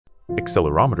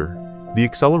Accelerometer. The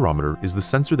accelerometer is the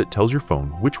sensor that tells your phone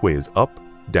which way is up,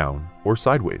 down, or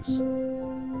sideways.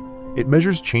 It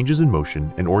measures changes in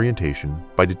motion and orientation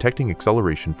by detecting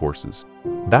acceleration forces.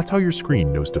 That's how your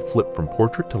screen knows to flip from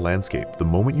portrait to landscape the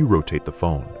moment you rotate the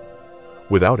phone.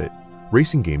 Without it,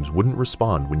 racing games wouldn't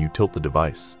respond when you tilt the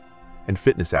device, and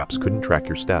fitness apps couldn't track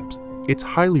your steps. It's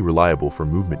highly reliable for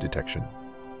movement detection,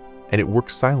 and it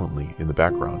works silently in the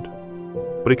background.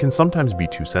 But it can sometimes be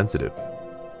too sensitive,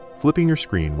 flipping your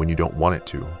screen when you don't want it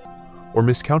to, or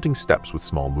miscounting steps with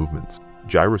small movements.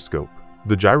 Gyroscope.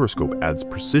 The gyroscope adds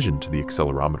precision to the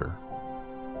accelerometer.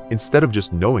 Instead of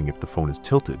just knowing if the phone is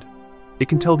tilted, it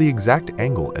can tell the exact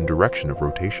angle and direction of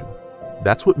rotation.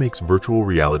 That's what makes virtual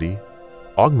reality,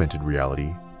 augmented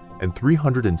reality, and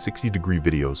 360-degree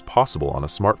videos possible on a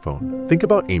smartphone. Think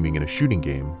about aiming in a shooting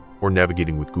game or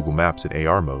navigating with Google Maps in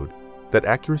AR mode. That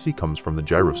accuracy comes from the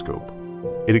gyroscope.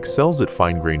 It excels at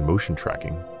fine-grained motion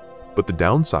tracking, but the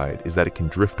downside is that it can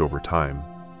drift over time,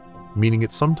 meaning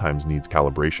it sometimes needs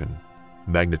calibration.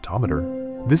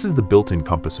 Magnetometer. This is the built-in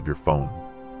compass of your phone.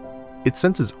 It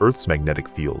senses Earth's magnetic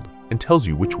field and tells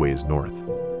you which way is north.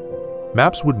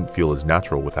 Maps wouldn't feel as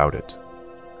natural without it.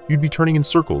 You'd be turning in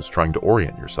circles trying to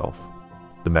orient yourself.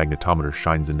 The magnetometer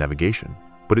shines in navigation,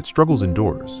 but it struggles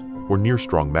indoors or near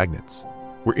strong magnets,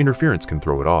 where interference can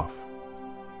throw it off.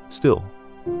 Still,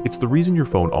 it's the reason your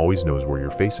phone always knows where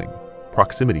you're facing.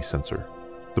 Proximity sensor.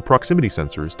 The proximity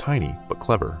sensor is tiny but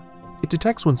clever. It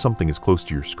detects when something is close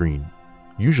to your screen,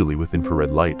 usually with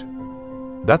infrared light.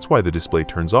 That's why the display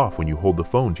turns off when you hold the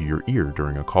phone to your ear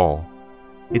during a call.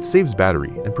 It saves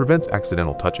battery and prevents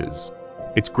accidental touches.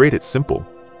 It's great at simple,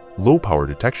 low-power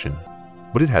detection,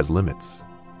 but it has limits.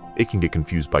 It can get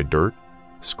confused by dirt,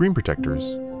 screen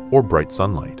protectors, or bright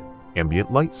sunlight.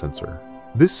 Ambient light sensor.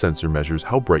 This sensor measures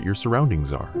how bright your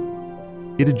surroundings are.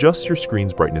 It adjusts your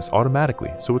screen's brightness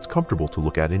automatically so it's comfortable to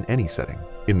look at in any setting.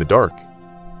 In the dark,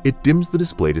 it dims the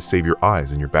display to save your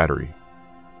eyes and your battery.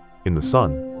 In the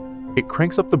sun, it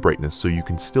cranks up the brightness so you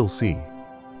can still see.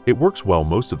 It works well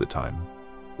most of the time,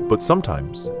 but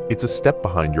sometimes it's a step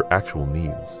behind your actual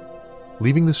needs,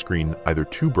 leaving the screen either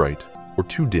too bright or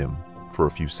too dim for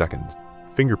a few seconds.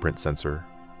 Fingerprint sensor.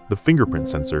 The fingerprint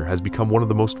sensor has become one of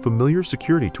the most familiar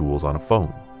security tools on a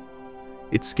phone.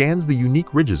 It scans the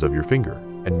unique ridges of your finger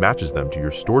and matches them to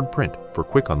your stored print for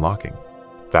quick unlocking.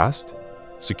 Fast,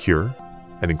 secure,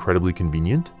 and incredibly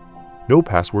convenient. No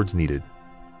passwords needed.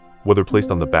 Whether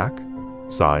placed on the back,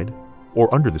 side,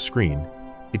 or under the screen,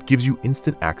 it gives you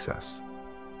instant access.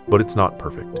 But it's not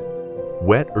perfect.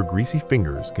 Wet or greasy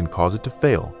fingers can cause it to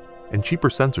fail, and cheaper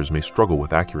sensors may struggle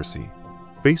with accuracy.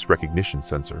 Face recognition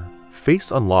sensor.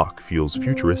 Face unlock feels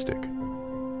futuristic.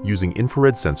 Using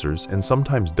infrared sensors and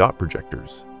sometimes dot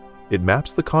projectors, it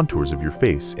maps the contours of your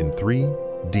face in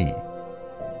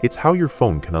 3D. It's how your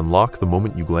phone can unlock the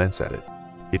moment you glance at it.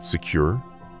 It's secure,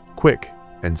 quick,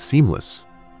 and seamless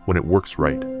when it works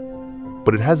right.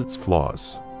 But it has its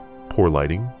flaws. Poor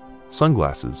lighting,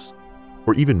 sunglasses,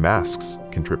 or even masks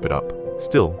can trip it up.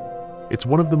 Still, it's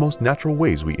one of the most natural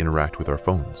ways we interact with our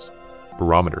phones.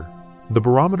 Barometer. The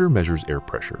barometer measures air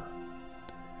pressure.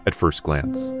 At first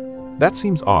glance, that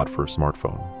seems odd for a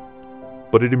smartphone,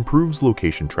 but it improves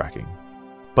location tracking.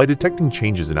 By detecting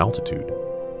changes in altitude,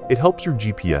 it helps your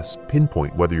GPS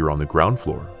pinpoint whether you're on the ground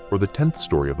floor or the 10th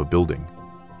story of a building.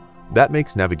 That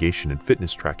makes navigation and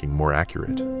fitness tracking more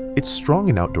accurate. It's strong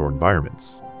in outdoor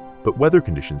environments, but weather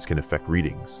conditions can affect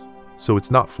readings, so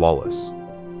it's not flawless.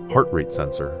 Heart rate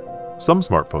sensor. Some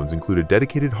smartphones include a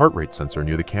dedicated heart rate sensor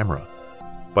near the camera.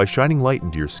 By shining light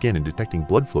into your skin and detecting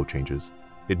blood flow changes,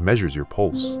 it measures your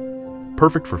pulse.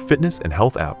 Perfect for fitness and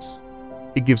health apps.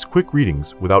 It gives quick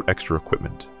readings without extra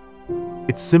equipment.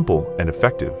 It's simple and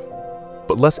effective,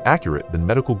 but less accurate than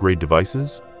medical-grade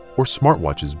devices or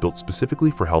smartwatches built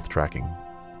specifically for health tracking.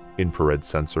 Infrared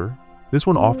sensor. This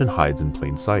one often hides in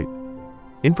plain sight.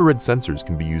 Infrared sensors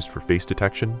can be used for face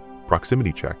detection,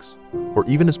 proximity checks, or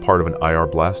even as part of an IR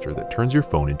blaster that turns your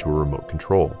phone into a remote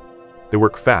control. They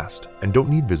work fast and don't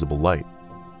need visible light,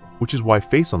 which is why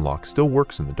face unlock still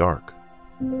works in the dark.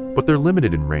 But they're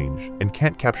limited in range and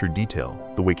can't capture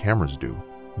detail the way cameras do.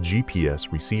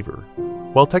 GPS receiver.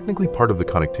 While technically part of the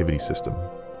connectivity system,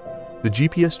 the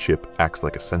GPS chip acts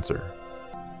like a sensor.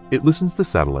 It listens to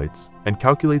satellites and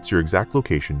calculates your exact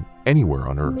location anywhere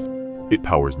on Earth. It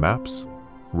powers maps,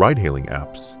 ride-hailing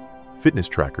apps, fitness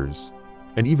trackers,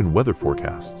 and even weather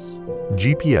forecasts.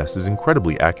 GPS is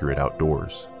incredibly accurate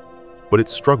outdoors, but it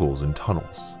struggles in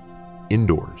tunnels,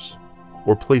 indoors,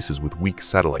 or places with weak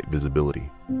satellite visibility.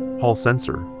 Hall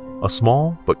sensor. A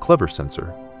small but clever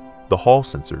sensor, the Hall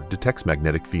sensor detects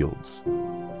magnetic fields.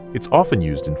 It's often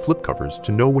used in flip covers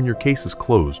to know when your case is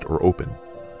closed or open,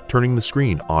 turning the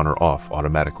screen on or off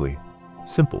automatically.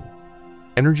 Simple,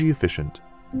 energy efficient,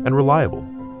 and reliable,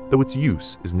 though its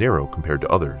use is narrow compared to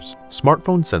others.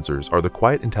 Smartphone sensors are the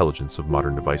quiet intelligence of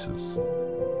modern devices.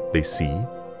 They see,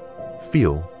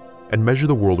 feel, and measure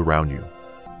the world around you,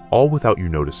 all without you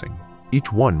noticing.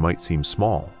 Each one might seem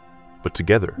small, but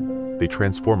together, they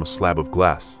transform a slab of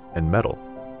glass and metal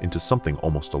into something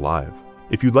almost alive.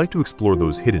 If you'd like to explore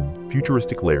those hidden,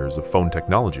 futuristic layers of phone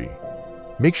technology,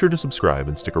 make sure to subscribe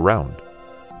and stick around.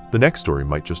 The next story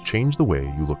might just change the way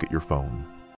you look at your phone.